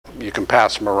you can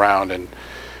pass them around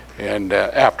and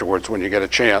afterwards when you get a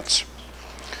chance.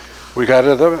 We got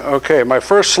it. Okay, my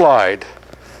first slide.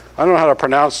 I don't know how to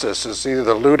pronounce this. It's either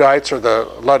the Luddites or the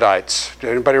Luddites. Did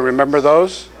anybody remember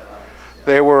those?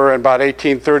 They were in about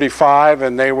 1835,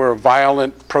 and they were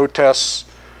violent protests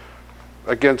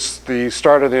against the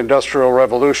start of the Industrial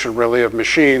Revolution, really, of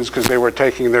machines, because they were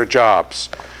taking their jobs.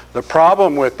 The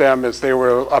problem with them is they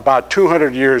were about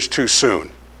 200 years too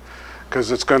soon,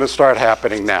 because it's going to start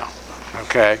happening now,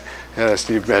 okay, as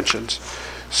Steve mentions.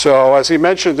 So as he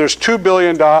mentioned, there's 2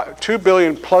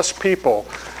 billion plus people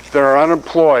that are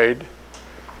unemployed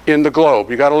in the globe.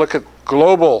 You got to look at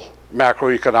global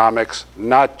macroeconomics,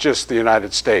 not just the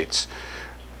United States.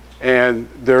 And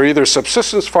they're either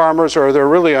subsistence farmers or they're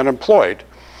really unemployed.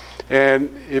 And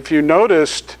if you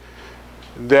noticed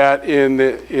that in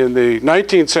the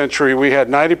 19th century, we had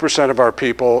 90% of our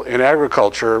people in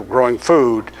agriculture growing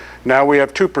food. Now we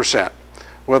have 2%.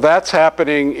 Well, that's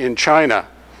happening in China.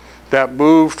 That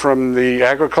moved from the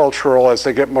agricultural, as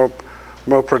they get more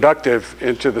productive,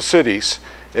 into the cities.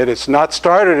 And it's not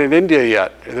started in India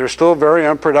yet. They're still very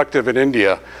unproductive in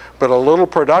India. But a little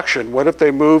production, what if they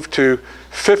move to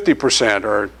 50%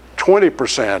 or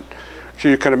 20%? So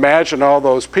you can imagine all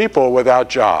those people without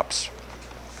jobs.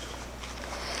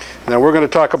 Now we're going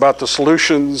to talk about the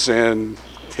solutions and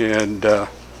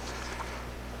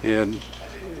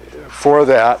for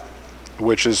that,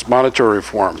 which is monetary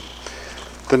reform.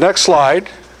 The next slide,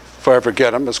 if I ever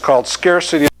get them, is called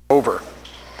Scarcity is Over.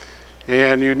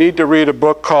 And you need to read a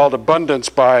book called Abundance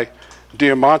by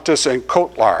Diamantis and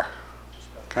Kotlar.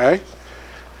 Okay?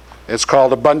 It's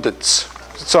called Abundance.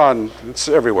 It's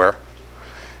everywhere.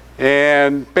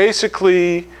 And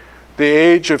basically, the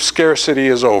age of scarcity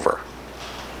is over.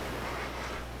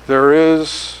 We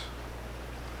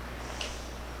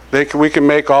can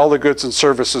make all the goods and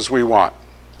services we want.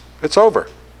 It's over,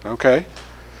 okay?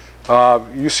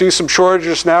 You see some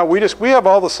shortages now. We have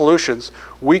all the solutions.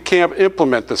 We can't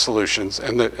implement the solutions,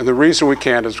 and the reason we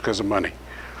can't is because of money.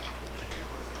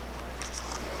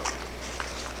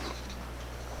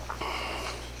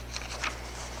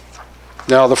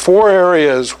 Now, the 4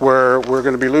 areas where we're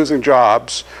going to be losing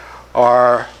jobs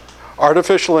are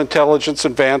artificial intelligence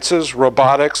advances,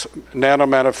 robotics,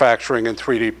 nanomanufacturing, and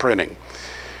 3D printing.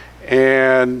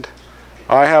 And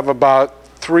I have about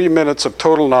 3 minutes of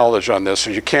total knowledge on this,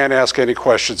 so you can't ask any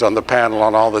questions on the panel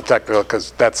on all the technical,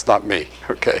 because that's not me,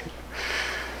 okay?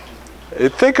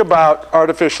 Think about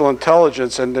artificial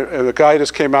intelligence, and the guy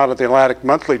just came out at the Atlantic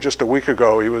Monthly just a week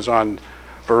ago. He was on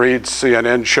Fareed's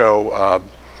CNN show,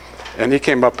 and he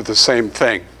came up with the same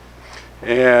thing.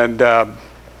 And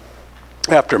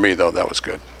after me, though, that was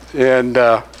good. And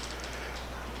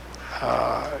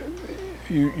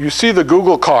you see the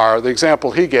Google car, the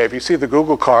example he gave, you see the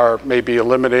Google car may be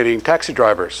eliminating taxi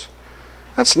drivers.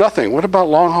 That's nothing. What about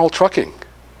long-haul trucking?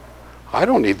 I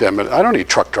don't need them. I don't need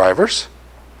truck drivers.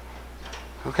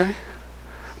 Okay?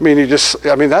 I mean,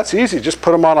 that's easy. Just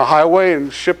put them on a highway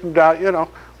and ship them down. You know,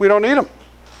 we don't need them.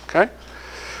 Okay?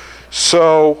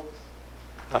 So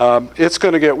it's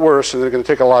going to get worse, and they're going to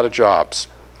take a lot of jobs.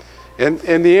 And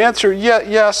the answer,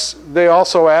 yes, they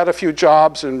also add a few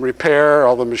jobs in repair.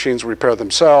 All the machines repair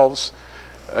themselves,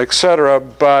 et cetera,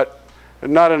 but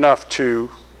not enough to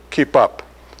keep up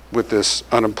with this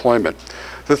unemployment.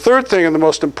 The third thing, and the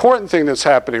most important thing that's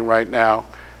happening right now,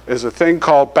 is a thing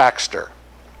called Baxter.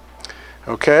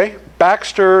 Okay?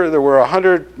 Baxter, there were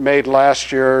 100 made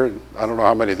last year. I don't know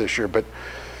how many this year, but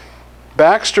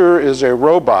Baxter is a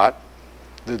robot.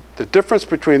 The difference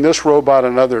between this robot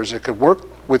and others, it could work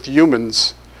with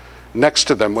humans next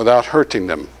to them without hurting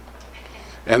them.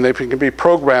 And they can be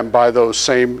programmed by those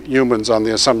same humans on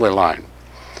the assembly line.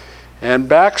 And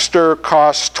Baxter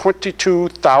costs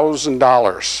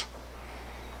 $22,000.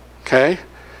 Okay?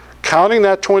 Counting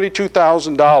that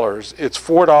 $22,000, it's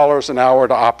 $4 an hour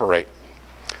to operate.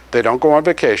 They don't go on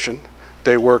vacation.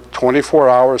 They work 24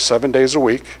 hours, 7 days a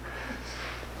week.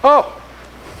 Oh!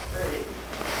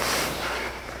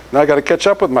 Now I got to catch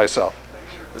up with myself.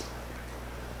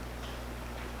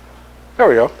 There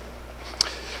we go.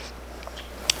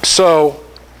 So,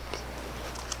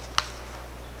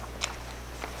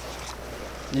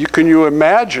 can you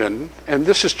imagine, and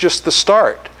this is just the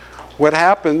start, what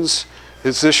happens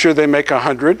is this year they make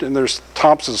 100, and there's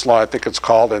Thompson's Law, I think it's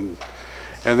called, and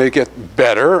they get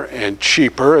better and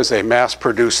cheaper as they mass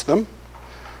produce them,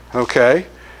 okay?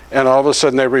 And all of a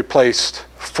sudden they replaced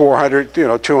 400,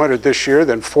 200 this year,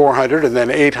 then 400, and then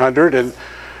 800, and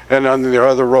then there are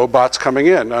other robots coming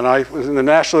in. And I was in the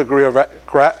National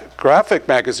Geographic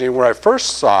magazine where I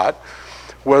first saw it,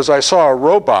 I saw a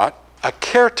robot, a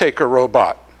caretaker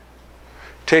robot,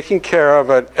 taking care of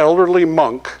an elderly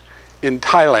monk in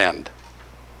Thailand.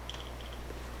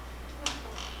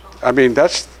 I mean,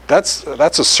 that's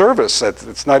a service.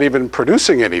 It's not even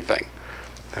producing anything.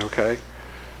 Okay,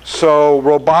 so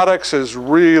robotics is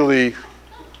really,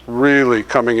 really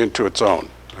coming into its own.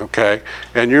 Okay,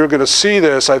 and you're going to see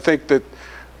this. I think that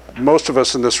most of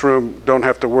us in this room don't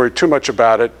have to worry too much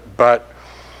about it, but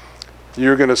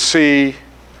you're going to see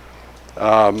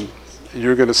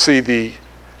the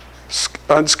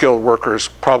unskilled workers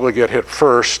probably get hit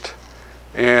first.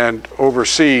 And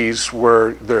overseas,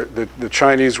 where the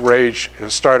Chinese wage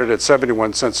has started at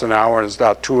 71 cents an hour and is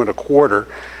now $2.25,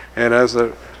 and as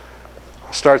it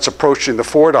starts approaching the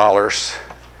 $4,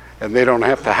 and they don't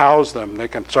have to house them, they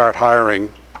can start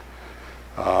hiring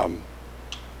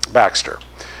Baxter.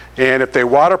 And if they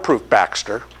waterproof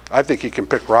Baxter, I think he can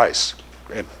pick rice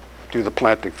and do the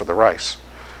planting for the rice.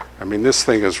 I mean, this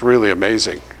thing is really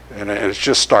amazing, and it's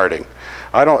just starting.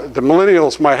 The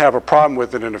millennials might have a problem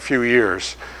with it in a few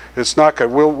years. It's not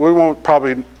good. We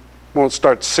probably won't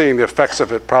start seeing the effects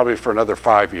of it probably for another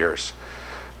 5 years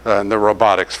in the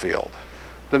robotics field.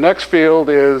 The next field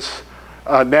is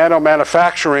nano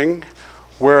manufacturing,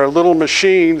 where little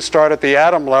machines start at the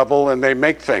atom level and they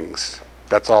make things.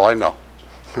 That's all I know.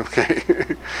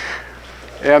 Okay.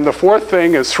 And the fourth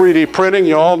thing is 3D printing.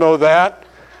 You all know that.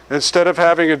 Instead of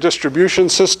having a distribution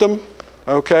system,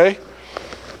 okay,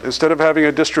 instead of having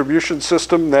a distribution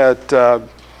system that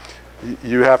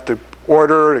you have to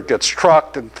order, it gets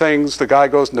trucked and things, the guy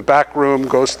goes in the back room,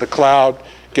 goes to the cloud,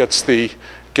 gets the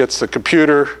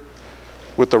computer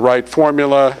with the right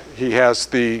formula. He has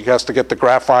to get the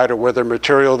graphite or whatever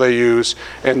material they use,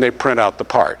 and they print out the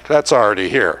part. That's already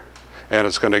here, and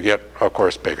it's going to get, of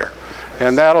course, bigger.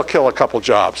 And that'll kill a couple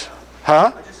jobs.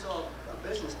 Huh? I just saw a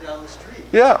business down the street.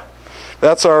 Yeah,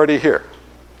 that's already here.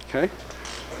 Okay.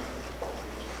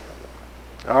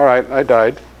 All right, I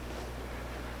died.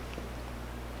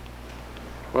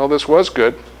 Well, this was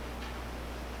good.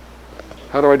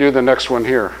 How do I do the next one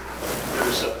here?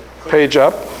 Page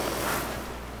up.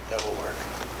 That will work.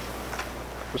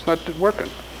 It's not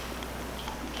working.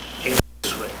 This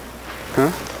way.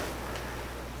 Huh?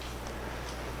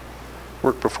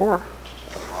 Worked before.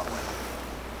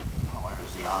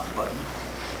 Where's the on button?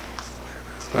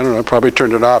 I don't know, I probably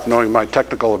turned it off knowing my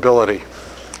technical ability.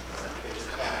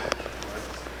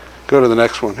 Go to the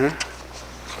next one here.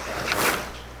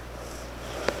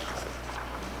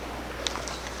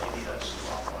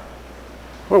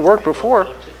 Well, it worked before.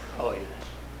 Oh, yeah.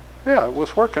 Yeah, it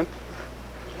was working.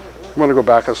 I'm going to go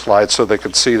back a slide so they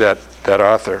could see that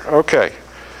author. Okay,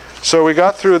 so we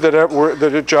got through that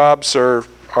the jobs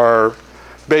are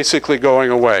basically going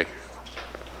away.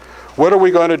 What are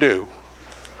we going to do?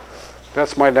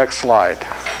 That's my next slide.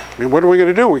 I mean, what are we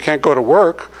going to do? We can't go to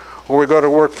work, or we go to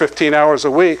work 15 hours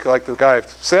a week like the guy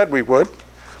said we would.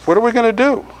 What are we going to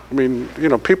do? I mean, you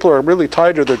know, people are really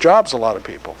tied to their jobs, a lot of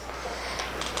people.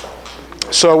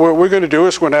 So what we're going to do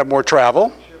is we're going to have more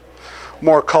travel,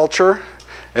 more culture,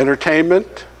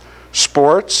 entertainment,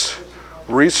 sports,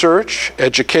 research,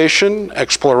 education,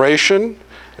 exploration,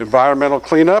 environmental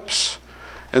cleanups,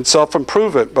 and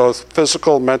self-improvement, both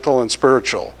physical, mental, and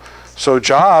spiritual. So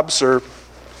jobs are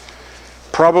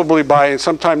probably by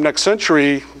sometime next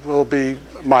century will be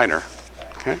minor.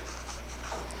 Okay?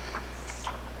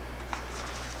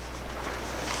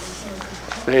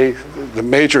 The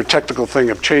major technical thing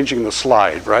of changing the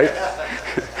slide, right?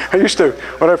 I used to,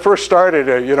 when I first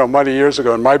started, you know, many years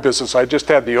ago in my business, I just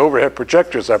had the overhead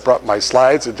projectors. I brought my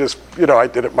slides and just, you know, I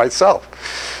did it myself.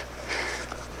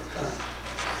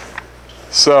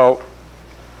 So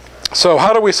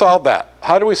how do we solve that?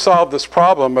 How do we solve this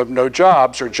problem of no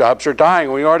jobs or jobs are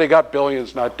dying? We already got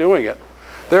billions not doing it.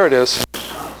 There it is.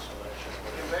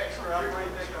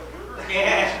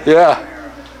 Yeah.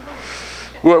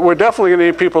 We're definitely going to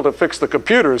need people to fix the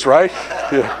computers, right?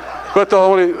 Yeah. But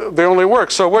they only work.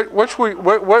 So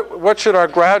what should our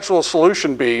gradual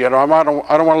solution be? You know, I don't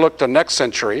want to look to next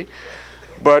century,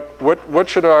 but what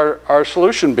should our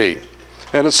solution be?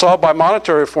 And it's solved by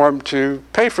monetary reform to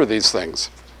pay for these things.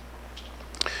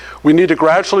 We need to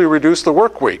gradually reduce the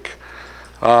work week.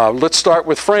 Let's start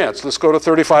with France. Let's go to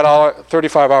 35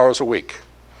 hours a week,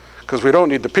 because we don't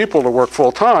need the people to work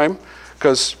full time,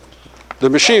 because the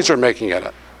machines are making it.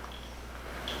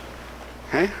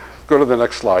 Okay, go to the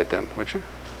next slide then, would you?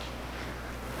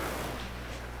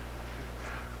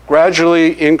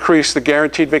 Gradually increase the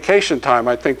guaranteed vacation time.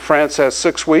 I think France has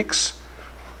 6 weeks.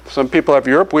 Some people have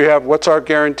Europe. We have, what's our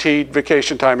guaranteed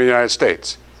vacation time in the United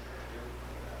States?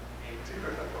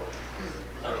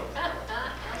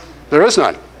 There is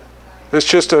none. It's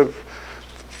just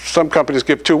some companies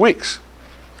give 2 weeks.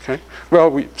 Okay?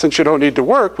 Well, since you don't need to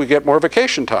work, we get more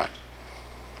vacation time.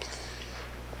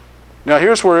 Now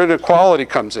here's where inequality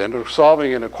comes in, or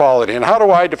solving inequality. And how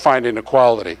do I define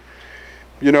inequality?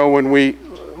 You know, when we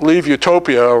leave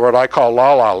utopia, or what I call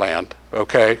la la land,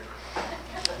 okay,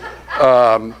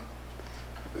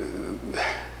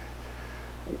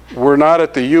 we're not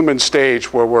at the human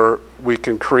stage where we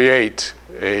can create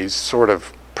a sort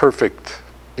of perfect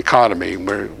economy.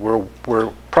 We're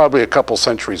probably a couple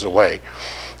centuries away,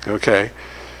 okay?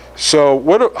 So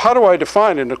how do I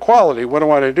define inequality? What do I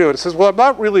want to do? It says, well, I'm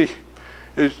not really,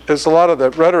 as a lot of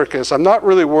the rhetoric is, I'm not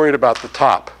really worried about the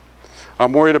top.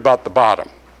 I'm worried about the bottom,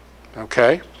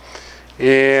 okay?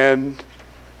 And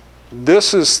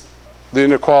this is the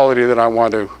inequality that I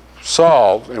want to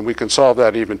solve, and we can solve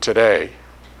that even today.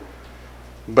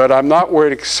 But I'm not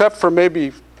worried, except for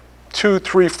maybe 2,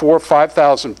 3, 4,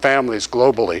 5,000 families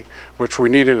globally, which we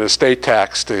need an estate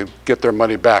tax to get their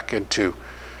money back into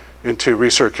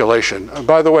recirculation. And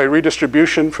by the way,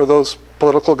 redistribution, for those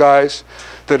political guys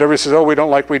that everybody says, oh, we don't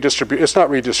like redistribution. It's not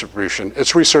redistribution,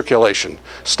 it's recirculation.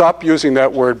 Stop using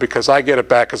that word, because I get it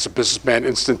back as a businessman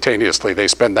instantaneously. They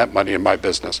spend that money in my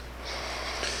business.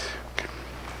 Okay.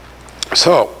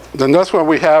 So then that's when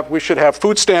we should have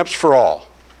food stamps for all,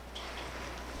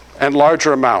 and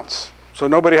larger amounts. So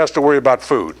nobody has to worry about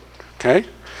food, okay?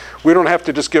 We don't have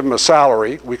to just give them a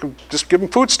salary. We can just give them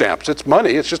food stamps. It's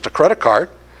money, it's just a credit card.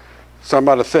 It's not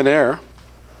out of thin air.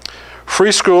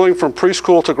 Free schooling from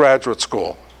preschool to graduate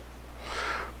school.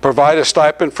 Provide a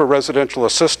stipend for residential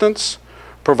assistance.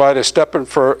 Provide a stipend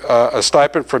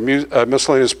for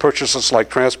miscellaneous purchases like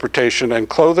transportation and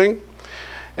clothing.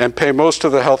 And pay most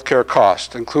of the health care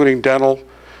cost, including dental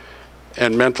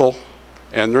and mental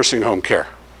and nursing home care.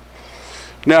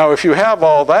 Now, if you have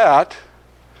all that,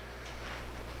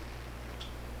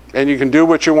 and you can do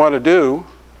what you want to do,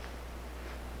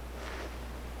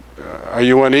 are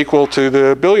you unequal to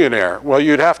the billionaire? Well,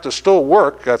 you'd have to still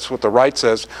work. That's what the right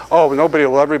says. Oh,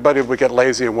 everybody will get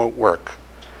lazy and won't work.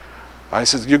 I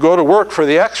said, you go to work for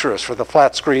the extras, for the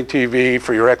flat screen TV,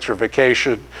 for your extra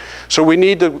vacation. So we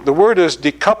need to, the word is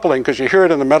decoupling, because you hear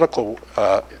it in the medical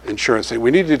insurance thing.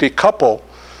 We need to decouple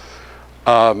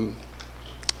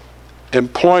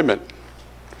employment.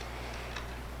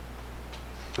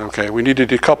 Okay, we need to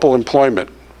decouple employment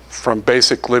from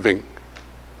basic living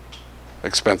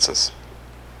expenses.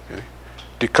 Okay?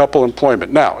 Decouple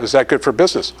employment. Now, is that good for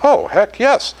business? Oh, heck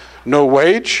yes. No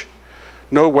wage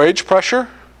pressure,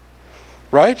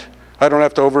 right? I don't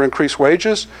have to over-increase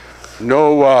wages.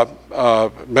 No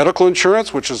medical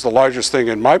insurance, which is the largest thing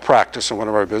in my practice in one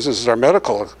of our businesses, our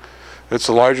medical. It's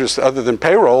the largest, other than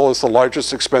payroll, it's the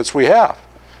largest expense we have,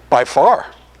 by far,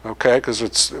 okay,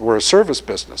 because we're a service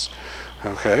business,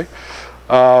 okay?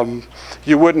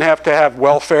 You wouldn't have to have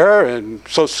welfare and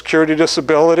Social Security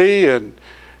disability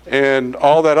and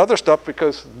all that other stuff,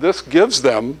 because this gives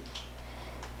them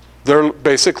their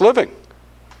basic living.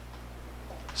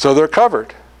 So they're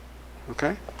covered,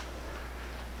 okay?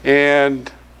 And,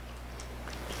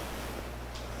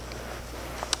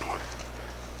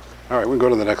 all right, we can go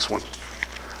to the next one.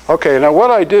 Okay, now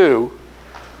what I do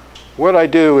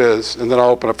is, and then I'll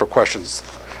open up for questions,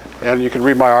 and you can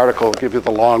read my article, I'll give you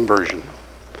the long version.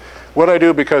 What I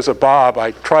do, because of Bob,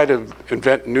 I try to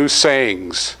invent new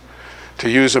sayings to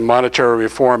use in monetary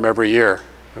reform every year,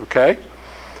 okay?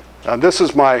 This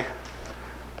is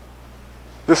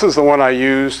the one I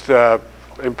used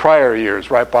in prior years,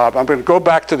 right, Bob? I'm going to go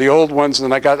back to the old ones, and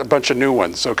then I got a bunch of new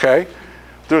ones, okay?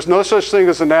 There's no such thing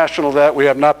as a national debt. We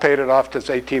have not paid it off since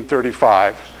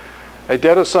 1835. A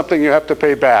debt is something you have to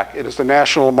pay back. It is the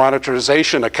national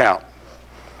monetization account.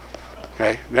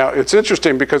 Okay. Now, it's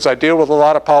interesting because I deal with a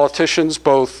lot of politicians,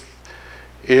 both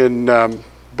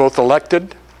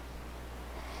elected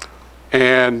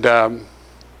and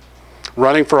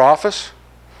running for office,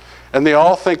 and they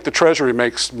all think the Treasury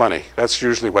makes money. That's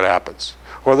usually what happens.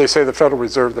 Or they say the Federal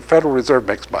Reserve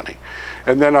makes money.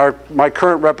 And then my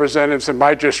current representatives in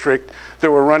my district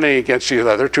that were running against each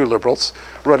other, they're two liberals,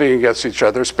 running against each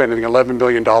other, spending $11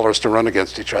 billion to run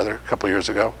against each other a couple years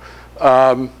ago.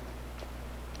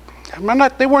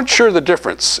 They weren't sure the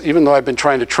difference, even though I've been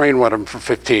trying to train one of them for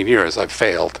 15 years. I've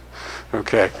failed,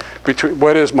 okay? Between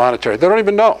what is monetary. They don't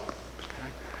even know.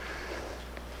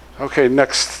 Okay,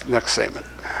 next statement.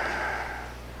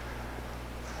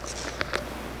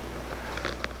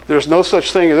 There's no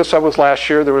such thing, this was last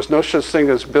year, there was no such thing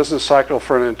as business cycle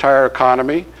for an entire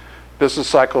economy. Business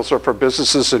cycles are for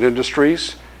businesses and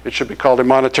industries. It should be called a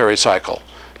monetary cycle.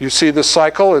 You see this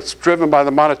cycle, it's driven by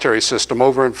the monetary system,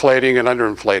 overinflating and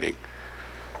underinflating.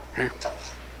 Okay.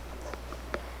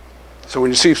 So when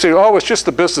you see, oh, it's just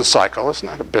the business cycle. It's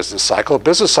not a business cycle. A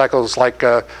business cycle is like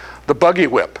the buggy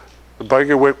whip. The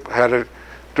buggy whip had it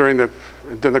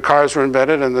then the cars were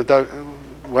invented and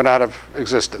went out of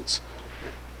existence.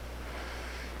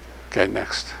 Okay,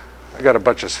 next. I got a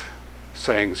bunch of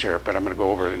sayings here, but I'm going to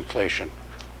go over inflation.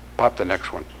 Pop the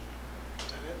next one.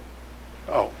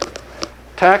 Oh,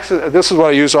 taxes. This is what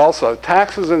I use also.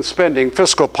 Taxes and spending,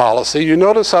 fiscal policy. You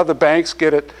notice how the banks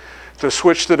get it to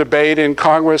switch the debate in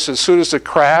Congress as soon as it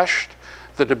crashed.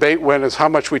 The debate went as how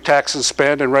much we tax and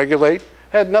spend and regulate. It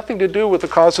had nothing to do with the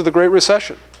cause of the Great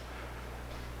Recession.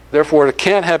 Therefore, it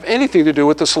can't have anything to do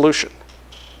with the solution.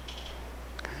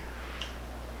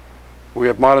 We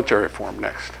have monetary reform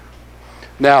next.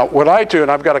 Now, what I do,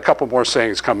 and I've got a couple more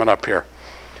sayings coming up here,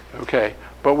 okay,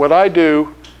 but what I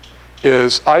do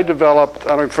is I developed,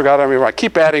 I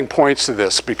keep adding points to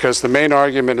this because the main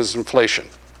argument is inflation,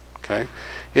 okay?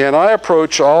 And I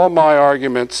approach all my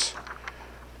arguments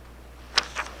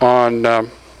on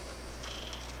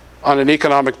an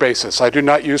economic basis. I do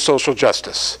not use social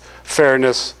justice,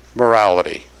 fairness,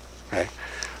 morality, okay?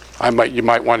 You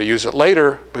might want to use it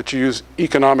later, but you use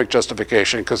economic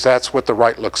justification because that's what the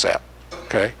right looks at,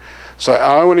 okay? So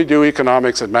I want to do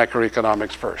economics and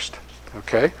macroeconomics first,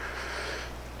 okay?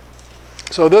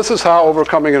 So this is how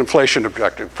overcoming inflation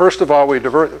objective. First of all,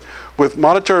 with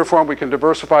monetary reform, we can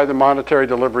diversify the monetary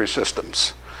delivery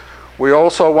systems. We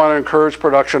also want to encourage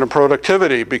production and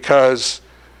productivity because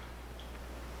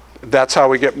that's how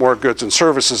we get more goods and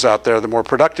services out there, the more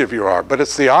productive you are. But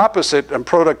it's the opposite, and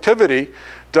productivity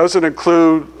doesn't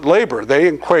include labor. They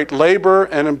equate labor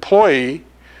and employee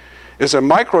is a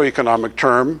microeconomic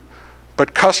term,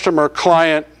 but customer,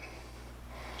 client,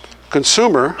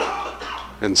 consumer,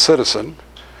 and citizen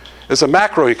is a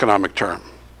macroeconomic term.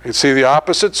 You see the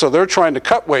opposite? So they're trying to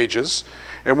cut wages,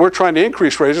 and we're trying to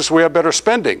increase wages so we have better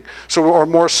spending, or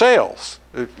more sales.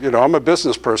 You know, I'm a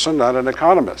business person, not an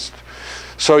economist.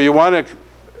 So you want to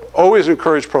always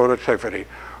encourage productivity.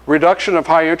 Reduction of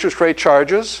high interest rate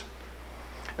charges,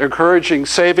 encouraging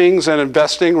savings and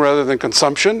investing rather than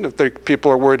consumption. If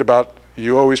people are worried about,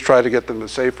 you always try to get them to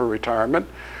save for retirement.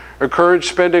 Encourage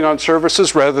spending on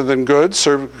services rather than goods.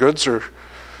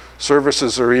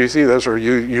 Services are easy. Those are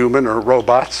human or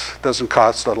robots. Doesn't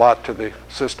cost a lot to the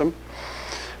system.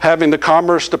 Having the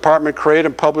Commerce Department create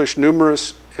and publish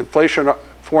numerous inflation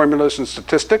formulas and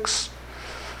statistics.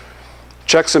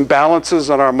 Checks and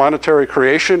balances on our monetary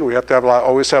creation. We have to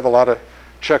always have a lot of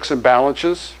checks and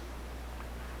balances.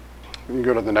 You can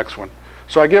go to the next one.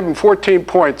 So I give them 14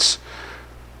 points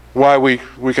why we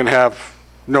can have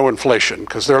no inflation,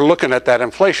 because they're looking at that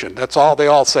inflation. That's all they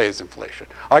all say is inflation.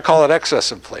 I call it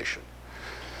excess inflation.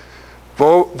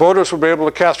 Voters will be able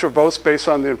to cast their votes based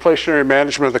on the inflationary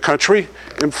management of the country.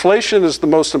 Inflation is the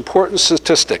most important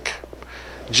statistic.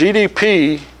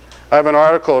 GDP, I have an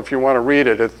article if you want to read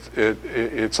it.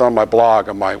 It's on my blog,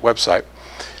 on my website.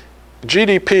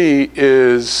 GDP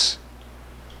is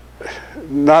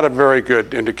not a very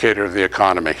good indicator of the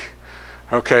economy.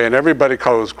 Okay, and everybody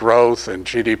calls growth and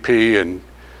GDP, and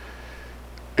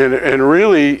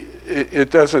really it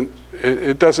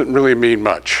doesn't really mean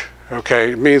much.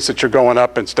 Okay, it means that you're going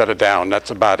up instead of down.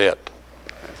 That's about it.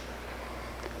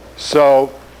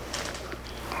 So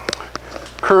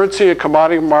currency and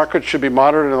commodity markets should be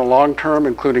monitored in the long term,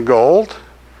 including gold.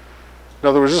 In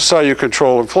other words, this is how you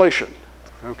control inflation.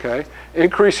 Okay,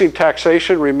 increasing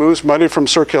taxation removes money from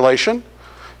circulation.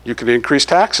 You can increase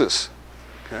taxes.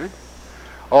 Okay.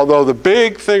 Although the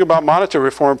big thing about monetary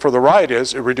reform for the right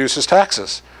is it reduces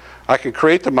taxes. I can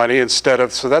create the money instead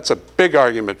of, so that's a big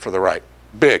argument for the right,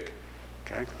 big.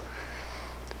 Okay.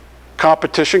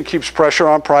 Competition keeps pressure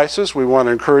on prices. We want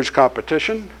to encourage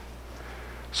competition.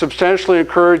 Substantially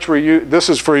encourage reuse, this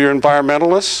is for your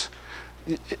environmentalists.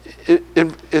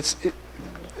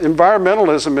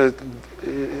 Environmentalism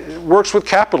it works with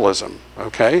capitalism,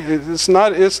 okay? It's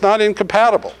not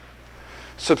incompatible.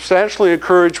 Substantially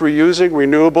encourage reusing,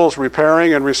 renewables,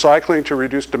 repairing, and recycling to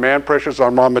reduce demand pressures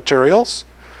on raw materials,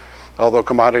 although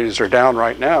commodities are down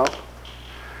right now.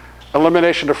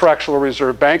 Elimination of fractional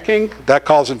reserve banking, that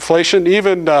caused inflation.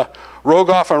 Even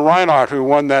Rogoff and Reinhardt, who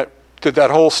did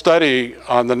that whole study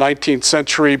on the 19th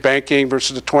century banking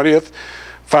versus the 20th,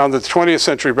 found that the 20th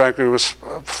century banking was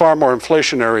far more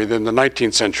inflationary than the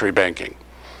 19th century banking.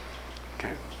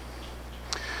 Okay.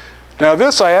 Now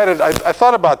this I added, I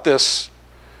thought about this.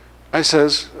 I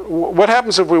says, what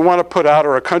happens if we want to put out,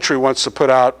 or a country wants to put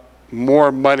out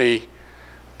more money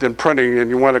than printing and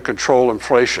you want to control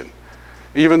inflation?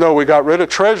 Even though we got rid of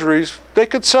treasuries, they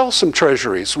could sell some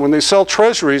treasuries. When they sell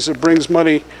treasuries, it brings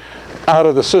money out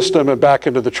of the system and back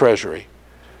into the treasury.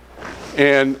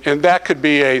 And that could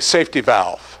be a safety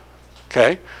valve,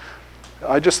 okay?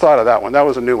 I just thought of that one. That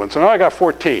was a new one. So now I got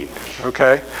 14,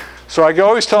 okay? So I can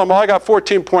always tell them, well, I got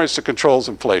 14 points to controls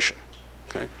inflation,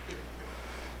 okay?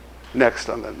 Next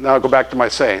on that. Now I'll go back to my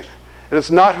saying.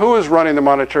 It's not who is running the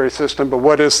monetary system, but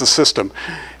what is the system.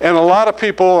 And a lot of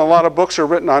people, a lot of books are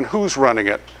written on who's running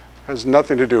it. It has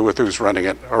nothing to do with who's running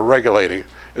it or regulating it.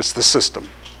 It's the system.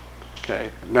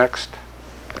 Okay, next.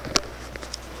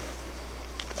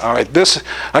 All right, this,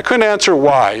 I couldn't answer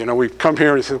why. You know, we come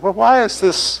here and say, well, why is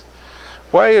this,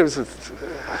 why is it,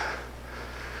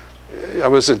 I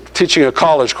was teaching a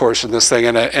college course in this thing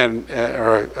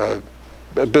or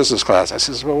a business class. I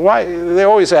says, well, why? They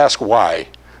always ask why,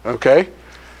 okay?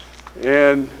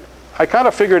 And I kind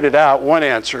of figured it out. One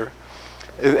answer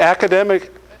is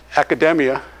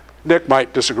academia, Nick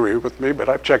might disagree with me, but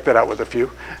I've checked that out with a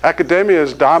few. Academia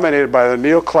is dominated by the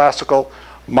neoclassical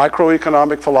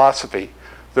microeconomic philosophy.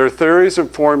 Their theories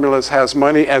and formulas has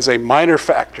money as a minor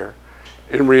factor.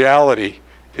 In reality,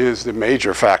 is the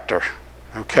major factor,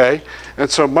 okay? And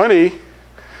so money,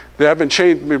 they have been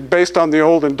changed based on the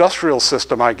old industrial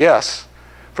system, I guess,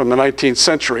 from the 19th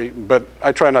century, but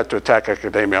I try not to attack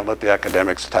academia. I'll let the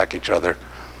academics attack each other.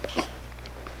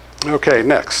 Okay,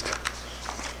 next.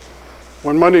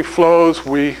 When money flows,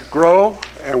 we grow,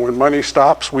 and when money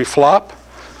stops, we flop.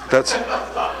 That's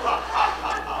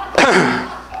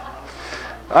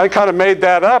I kind of made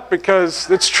that up because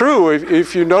it's true.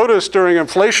 If you notice during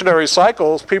inflationary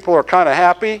cycles, people are kind of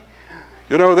happy.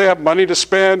 You know, they have money to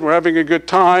spend, we're having a good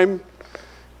time.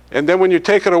 And then when you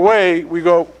take it away, we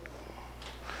go.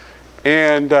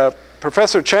 And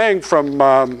Professor Chang from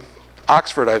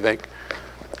Oxford, I think,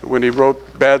 when he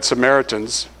wrote Bad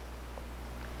Samaritans,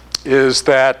 is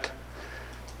that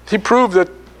he proved that,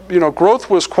 you know, growth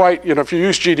was quite, you know, if you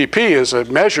use GDP as a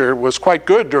measure, was quite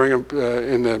good during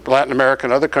in the Latin America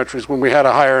and other countries when we had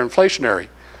a higher inflationary.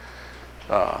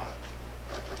 I'm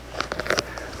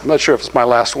not sure if it's my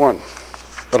last one,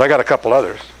 but I got a couple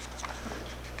others.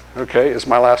 Okay, it's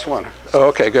my last one. Oh,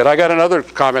 okay, good. I got another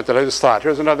comment that I just thought.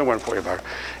 Here's another one for you, Bart.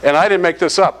 And I didn't make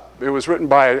this up. It was written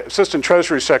by an Assistant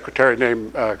Treasury Secretary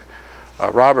named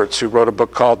Roberts, who wrote a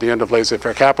book called The End of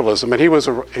Laissez-Faire Capitalism, and he was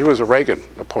a Reagan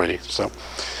appointee. So,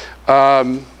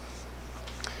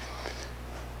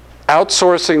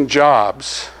 outsourcing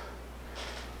jobs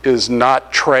is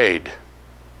not trade.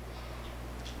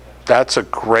 That's a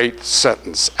great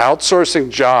sentence.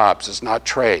 Outsourcing jobs is not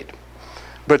trade.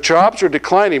 But jobs are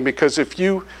declining because if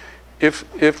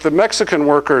the Mexican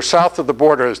worker south of the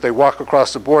border, as they walk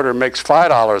across the border, makes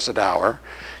 $5 an hour,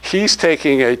 he's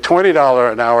taking a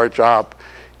 $20 an hour job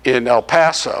in El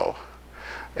Paso.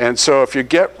 And so if you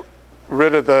get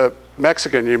rid of the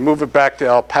Mexican, you move it back to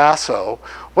El Paso,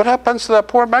 what happens to that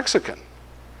poor Mexican?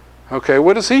 Okay,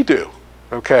 what does he do?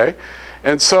 Okay,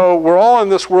 and so we're all in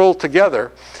this world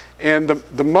together, and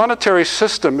the monetary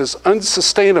system is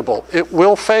unsustainable. It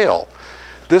will fail.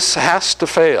 This has to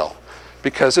fail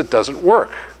because it doesn't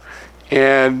work.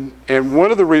 And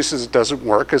one of the reasons it doesn't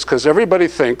work is because everybody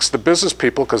thinks, the business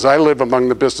people, because I live among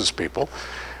the business people,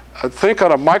 think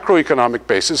on a microeconomic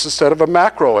basis instead of a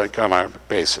macroeconomic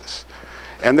basis.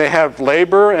 And they have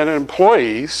labor and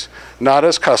employees not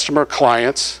as customer,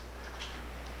 clients,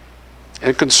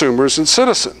 and consumers and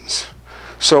citizens.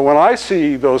 So when I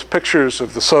see those pictures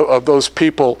of those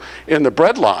people in the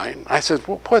bread line, I said,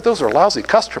 well, boy, those are lousy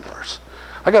customers.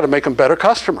 I got to make them better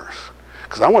customers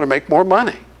because I want to make more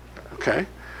money. Okay,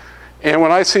 and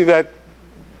when I see that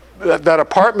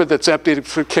apartment that's empty,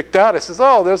 kicked out, I says,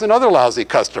 oh, there's another lousy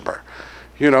customer,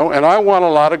 you know. And I want a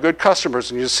lot of good customers.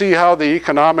 And you see how the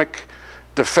economic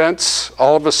defense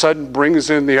all of a sudden brings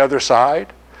in the other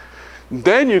side.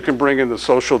 Then you can bring in the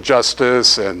social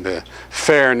justice and the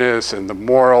fairness and the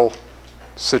moral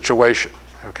situation.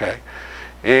 Okay,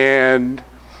 and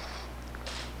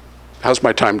how's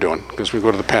my time doing? Because we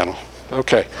go to the panel.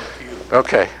 Okay,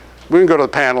 okay. We can go to the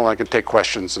panel, I can take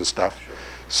questions and stuff.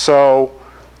 So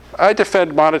I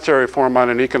defend monetary reform on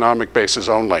an economic basis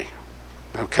only,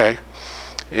 okay?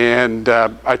 And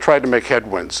I tried to make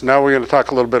headwinds. Now we're going to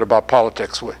talk a little bit about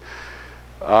politics.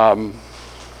 I've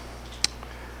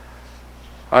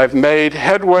made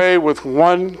headway with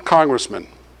one congressman,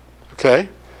 okay?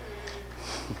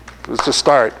 Let's just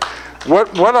start.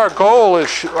 What our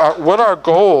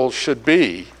goal should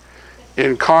be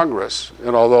in Congress,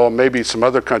 and although maybe some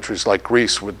other countries like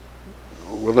Greece will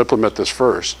implement this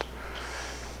first,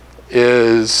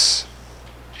 is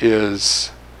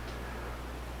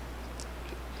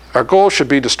our goal should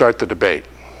be to start the debate.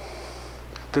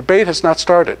 The debate has not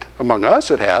started. Among us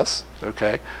it has,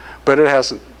 okay, but it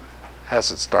hasn't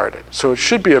started. So it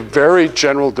should be a very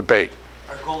general debate.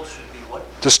 Our goal should be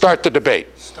to start the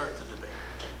debate. Start the debate.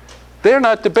 They're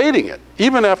not debating it.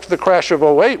 Even after the crash of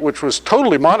 '08, which was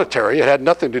totally monetary, it had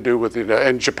nothing to do with,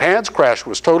 and Japan's crash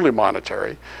was totally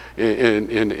monetary in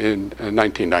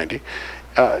 1990.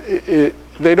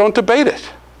 They don't debate it.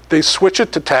 They switch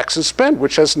it to tax and spend,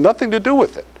 which has nothing to do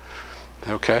with it.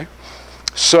 Okay?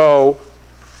 So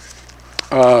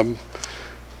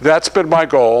that's been my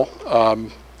goal.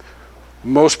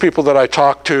 Most people that I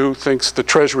talk to thinks the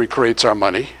Treasury creates our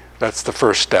money. That's the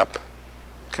first step.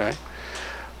 Okay?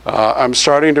 I'm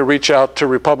starting to reach out to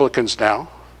Republicans now.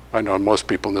 I know most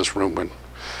people in this room.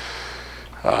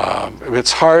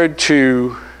 It's hard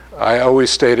to, I always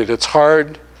stated, it's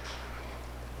hard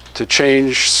to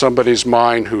change somebody's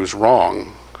mind who's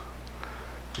wrong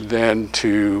than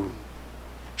to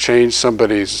change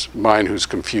somebody's mind who's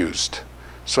confused.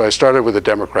 So I started with the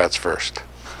Democrats first.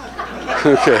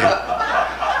 Okay.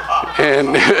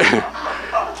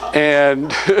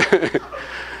 And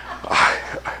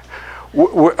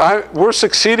we're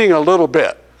succeeding a little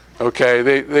bit. Okay,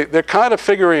 they're kind of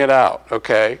figuring it out.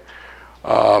 Okay,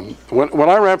 when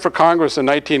I ran for Congress in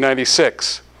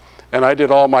 1996, and I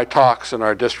did all my talks in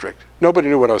our district, nobody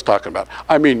knew what I was talking about.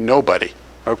 I mean, nobody.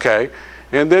 Okay,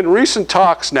 and then recent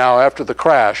talks now after the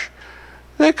crash,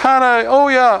 they kind of, oh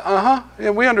yeah,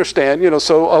 and we understand, you know.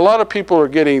 So a lot of people are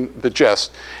getting the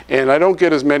gist, and I don't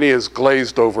get as many as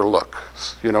glazed over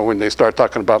looks. You know, when they start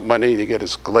talking about money, you get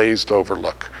this glazed over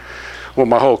look. Well,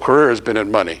 my whole career has been in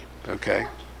money. Okay,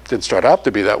 didn't start out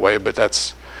to be that way, but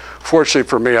that's, fortunately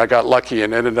for me, I got lucky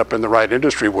and ended up in the right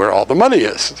industry where all the money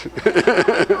is.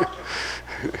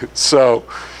 So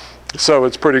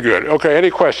it's pretty good. Okay, any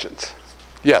questions?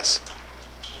 Yes.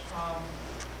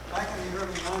 Back in the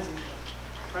early 90s,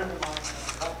 a friend of mine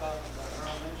helped out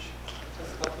Merrill Lynch,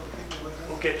 just a couple of people with him.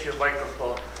 We'll get you a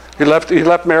microphone. He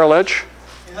left Merrill Lynch?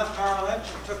 He left Merrill Lynch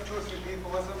and took 2 or 3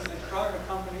 people with him, and they started a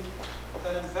company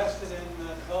that invested in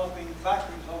developing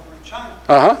factories over in China.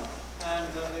 And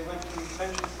they went to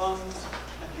pension funds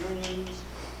and unions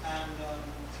and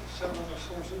several other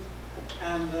sources.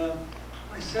 And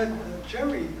I said,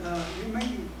 Jerry, you're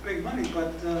making big money,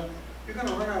 but you're going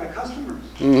to run out of customers.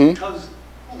 Because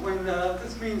when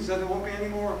this means that there won't be any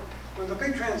more, when the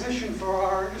big transition for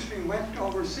our industry went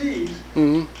overseas,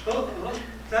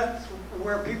 that's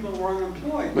where people were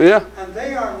unemployed. Yeah. And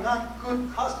they are not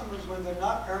good customers when they're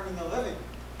not earning a living.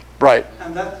 Right.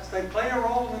 And they play a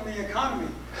role in the economy.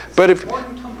 It's But an if,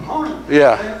 important component.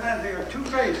 yeah. They are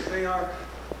two-faced. They are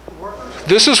workers.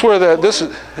 This is where the, this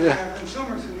is, They yeah. are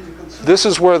consumers who need to consume. This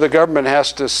is where the government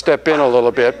has to step in a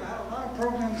little bit. They have a lot of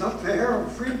programs up there,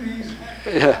 freebies.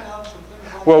 Yeah.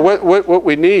 Well, what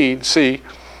we need, see,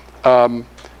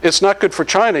 it's not good for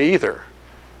China either.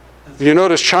 You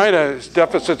notice China's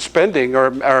deficit spending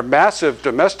or massive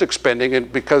domestic spending,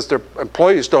 and because their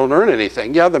employees don't earn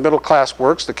anything. Yeah, the middle class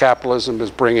works, the capitalism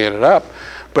is bringing it up,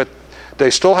 but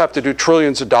they still have to do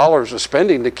trillions of dollars of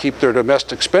spending to keep their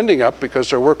domestic spending up because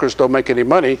their workers don't make any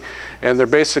money, and they're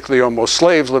basically almost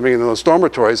slaves living in those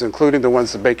dormitories, including the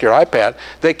ones that make your iPad.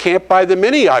 They can't buy the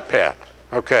mini iPad,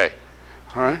 okay,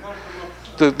 all right?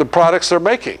 The products they're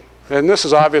making. And this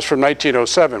is obvious from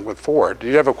 1907 with Ford. Do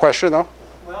you have a question, though?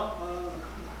 Well,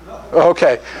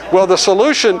 okay. Well, the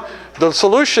solution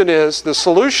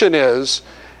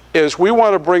is we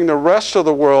want to bring the rest of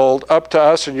the world up to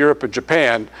us in Europe and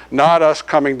Japan, not us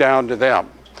coming down to them.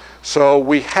 So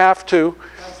we have to.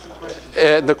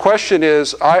 And the question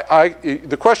is,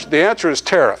 the answer is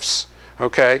tariffs.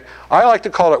 Okay. I like to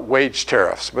call it wage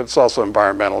tariffs, but it's also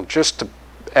environmental, just to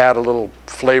add a little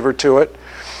flavor to it.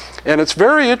 And it's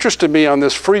very interesting to me on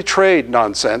this free trade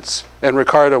nonsense. And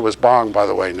Ricardo was bong, by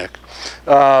the way, Nick.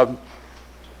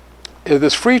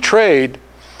 This free trade,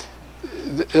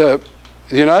 the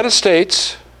United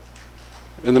States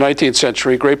in the 19th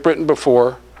century, Great Britain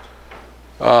before,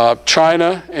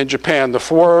 China and Japan, the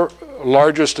 4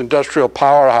 largest industrial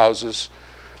powerhouses.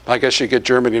 I guess you get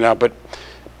Germany now, but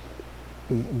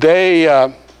they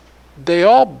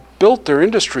all built their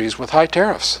industries with high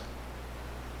tariffs.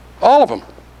 All of them.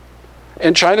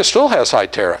 And China still has high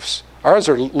tariffs. Ours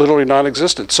are literally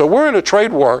non-existent. So we're in a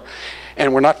trade war,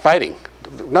 and we're not fighting.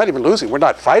 Not even losing, we're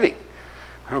not fighting.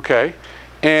 Okay?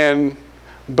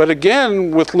 But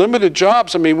again, with limited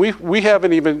jobs, I mean, we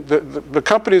haven't even, the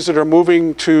companies that are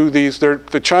moving to these,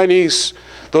 the Chinese,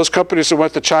 those companies that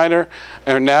went to China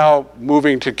are now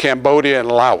moving to Cambodia and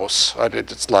Laos. I did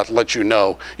just let you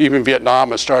know. Even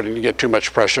Vietnam is starting to get too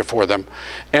much pressure for them.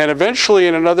 And eventually,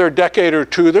 in another decade or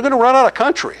 2, they're going to run out of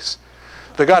countries.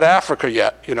 They got Africa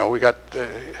yet, you know, we got,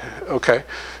 okay.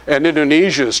 And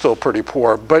Indonesia is still pretty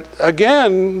poor. But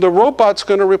again, the robot's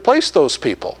going to replace those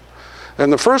people.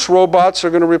 And the first robots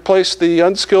are going to replace the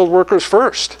unskilled workers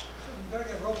first. You better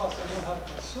get robots that know how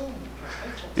to consume.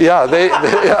 Yeah,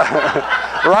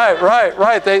 yeah.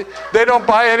 Right. They don't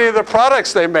buy any of the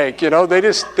products they make, you know. They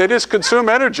just consume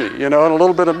energy, you know, and a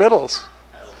little bit of middles.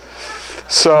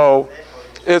 So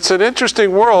it's an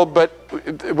interesting world, but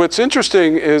what's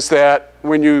interesting is that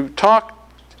when you talk,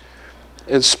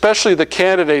 especially the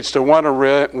candidates that want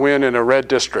to win in a red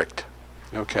district,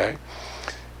 okay,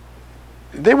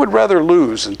 they would rather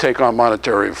lose than take on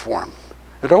monetary reform.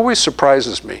 It always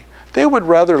surprises me. They would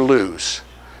rather lose.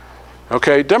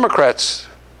 Okay, Democrats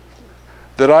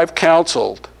that I've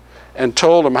counseled and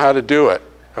told them how to do it,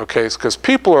 okay, because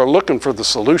people are looking for the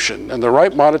solution, and the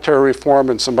right monetary reform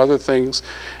and some other things,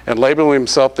 and labeling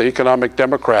himself the economic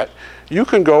Democrat, you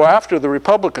can go after the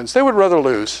Republicans. They would rather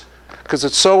lose because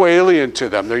it's so alien to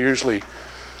them. They're usually,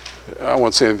 I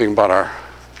won't say anything about our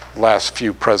last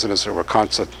few presidents that were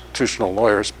constitutional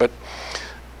lawyers, but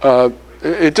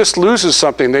it just loses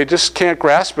something. They just can't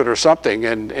grasp it or something,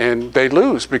 and they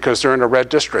lose because they're in a red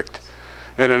district.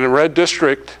 And in a red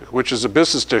district, which is a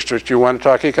business district, you want to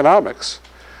talk economics.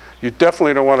 You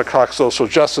definitely don't want to talk social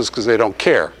justice because they don't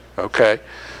care, okay?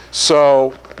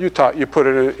 So you put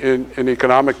it in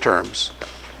economic terms.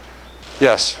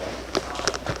 Yes?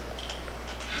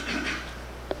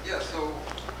 Yeah, so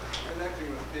connecting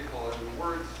with people and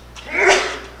words,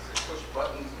 push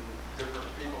buttons, and different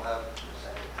people have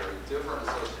very different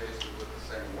associations with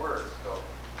the same words. So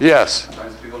Yes.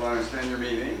 sometimes people don't understand your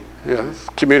meaning. Yeah.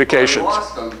 Communications. You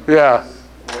lost them. Yeah.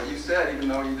 What you said, even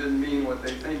though you didn't mean what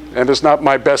they think. And it's not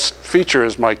my best feature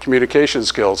is my communication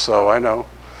skills, so I know.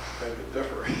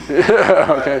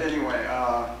 Yeah, okay. But anyway,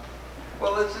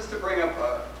 well, it's just to bring up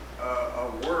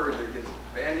a word that gets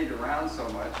bandied around so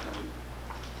much.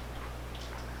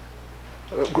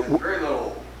 And has very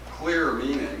little clear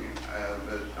meaning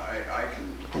that I can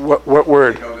What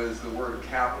word? think of as the word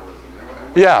capitalism.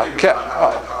 Yeah.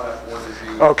 How that word is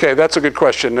used. Okay, that's a good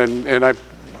question, and I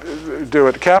do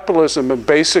it. Capitalism, and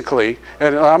basically,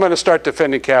 and I'm going to start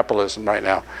defending capitalism right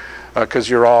now, because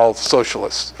you're all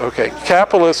socialists. Okay,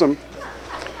 capitalism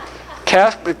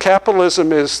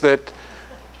is that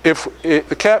the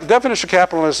definition of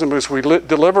capitalism is we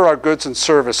deliver our goods and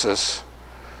services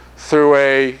through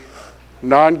a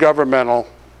non-governmental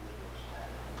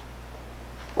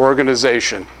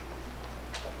organization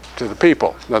to the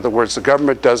people. In other words, the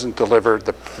government doesn't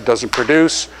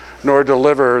produce nor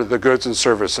deliver the goods and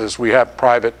services. We have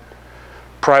private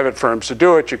firms to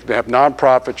do it. You can have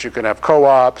nonprofits, you can have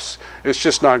co-ops. It's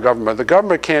just non-government. The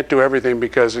government can't do everything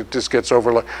because it just gets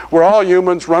overlooked. We're all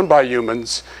humans, run by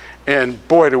humans, and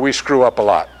boy, do we screw up a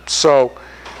lot. So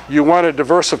you want to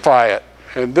diversify it.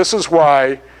 And this is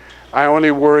why I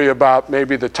only worry about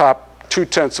maybe the top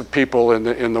 2/10 of people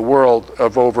in the world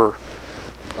of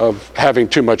having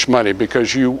too much money,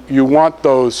 because you want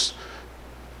those,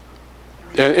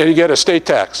 and you get a state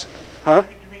tax. Huh?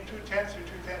 You mean 2/10 or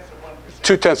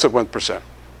 2/10 of 1%? 0.2%.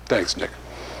 Thanks, Nick.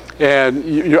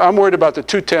 And I'm worried about the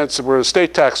 2/10 where the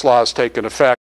state tax laws take effect.